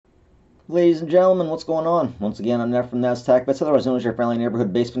Ladies and gentlemen, what's going on? Once again, I'm Neff from NASDAQ, but otherwise known as your friendly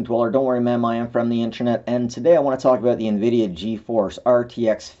neighborhood basement dweller. Don't worry, ma'am, I am from the internet, and today I want to talk about the NVIDIA GeForce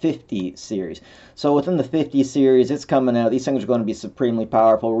RTX 50 series. So within the 50 series, it's coming out. These things are going to be supremely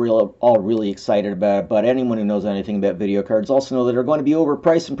powerful. We're all really excited about it, but anyone who knows anything about video cards also know that they're going to be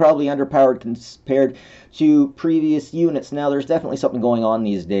overpriced and probably underpowered compared to previous units. Now, there's definitely something going on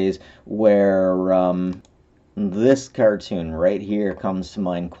these days where this cartoon right here comes to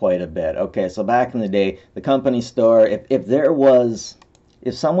mind quite a bit. Okay, so back in the day, the company store,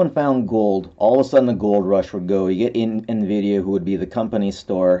 if someone found gold, all of a sudden the gold rush would go. You get in NVIDIA, who would be the company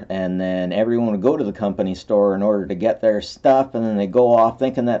store, and then everyone would go to the company store in order to get their stuff, and then they go off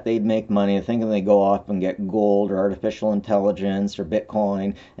thinking that they'd make money, thinking they go off and get gold or artificial intelligence or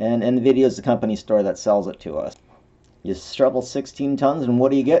Bitcoin, and NVIDIA is the company store that sells it to us. You shovel 16 tons, and what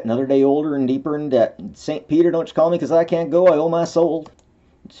do you get? Another day older and deeper in debt. St. Peter, don't you call me, because I can't go. I owe my soul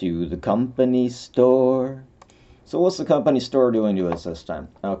to the company store. So what's the company store doing to us this time?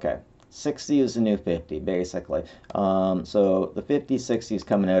 Okay, 60 is the new 50, basically. So the 50, 60 is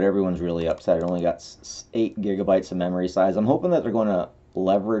coming out. Everyone's really upset. It only got 8 gigabytes of memory size. I'm hoping that they're going to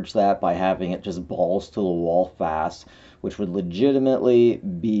leverage that by having it just balls to the wall fast, which would legitimately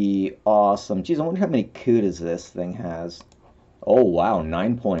be awesome. Geez, I wonder how many CUDAs this thing has. Oh wow,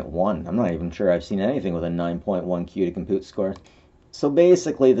 9.1. I'm not even sure I've seen anything with a 9.1 CUDA compute score. So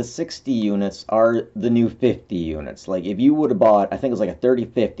basically, the 60 units are the new 50 units. Like, if you would have bought, I think it was like a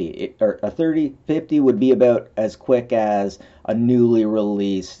 3050, or a 3050 would be about as quick as a newly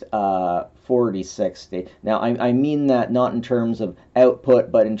released 4060. Now, I mean that not in terms of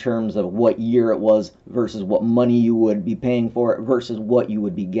output, but in terms of what year it was versus what money you would be paying for it versus what you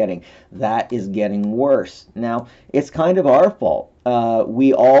would be getting. That is getting worse. Now, it's kind of our fault.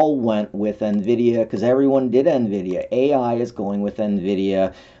 We all went with NVIDIA because everyone did NVIDIA. AI is going with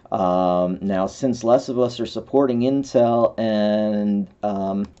NVIDIA. Now, since less of us are supporting Intel and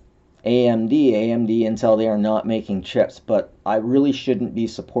AMD, Intel, they are not making chips, but I really shouldn't be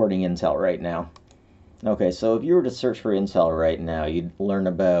supporting Intel right now. Okay, so if you were to search for Intel right now, you'd learn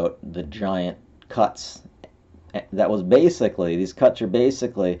about the giant cuts. That was basically, these cuts are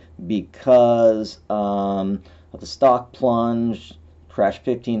basically because the stock plunge, crashed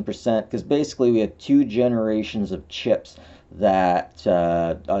 15%, because basically we had 2 generations of chips that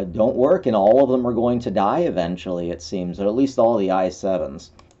don't work, and all of them are going to die eventually, it seems, or at least all the i7s.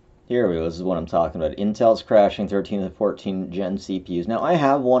 Here we go, this is what I'm talking about. Intel's crashing 13 to 14 gen CPUs. Now, I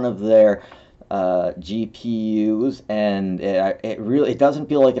have one of their GPUs, and it doesn't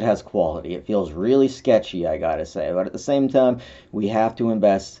feel like it has quality. It feels really sketchy, I gotta say. But at the same time, we have to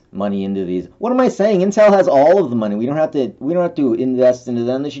invest money into these. What am I saying? Intel has all of the money. We don't have to invest into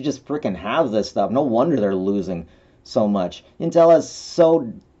them. They should just freaking have this stuff. No wonder they're losing so much. Intel has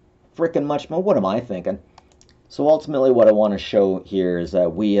so freaking much money. What am I thinking? So ultimately, what I want to show here is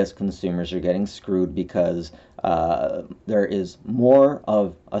that we as consumers are getting screwed because there is more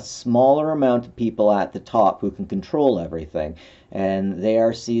of a smaller amount of people at the top who can control everything, and they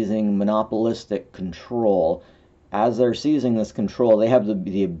are seizing monopolistic control. As they're seizing this control, they have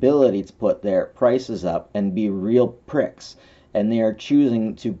the ability to put their prices up and be real pricks. And they are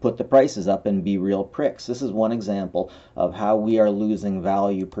choosing to put the prices up and be real pricks. This is one example of how we are losing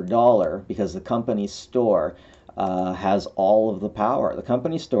value per dollar because the company store has all of the power. The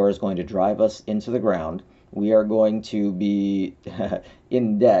company store is going to drive us into the ground. We are going to be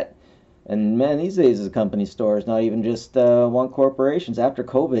in debt. And man, these days the company store is not even just one corporation. After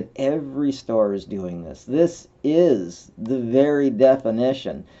COVID, every store is doing this. This is the very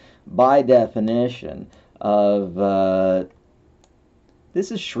definition, by definition, of this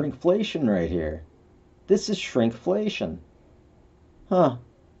is shrinkflation right here. This is shrinkflation. Huh.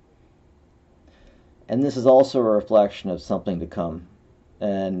 And this is also a reflection of something to come.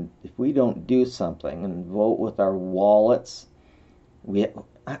 And if we don't do something and vote with our wallets, we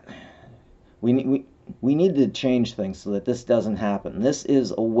need to change things so that this doesn't happen. This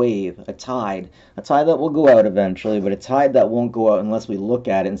is a wave, a tide that will go out eventually, but a tide that won't go out unless we look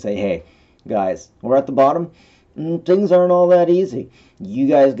at it and say, hey, guys, we're at the bottom. Things aren't all that easy. You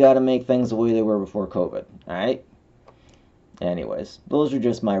guys got to make things the way they were before COVID, all right? Anyways, those are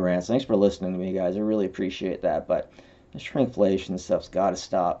just my rants. Thanks for listening to me, guys. I really appreciate that. But the shrinkflation stuff's got to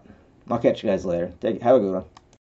stop. I'll catch you guys later. Have a good one.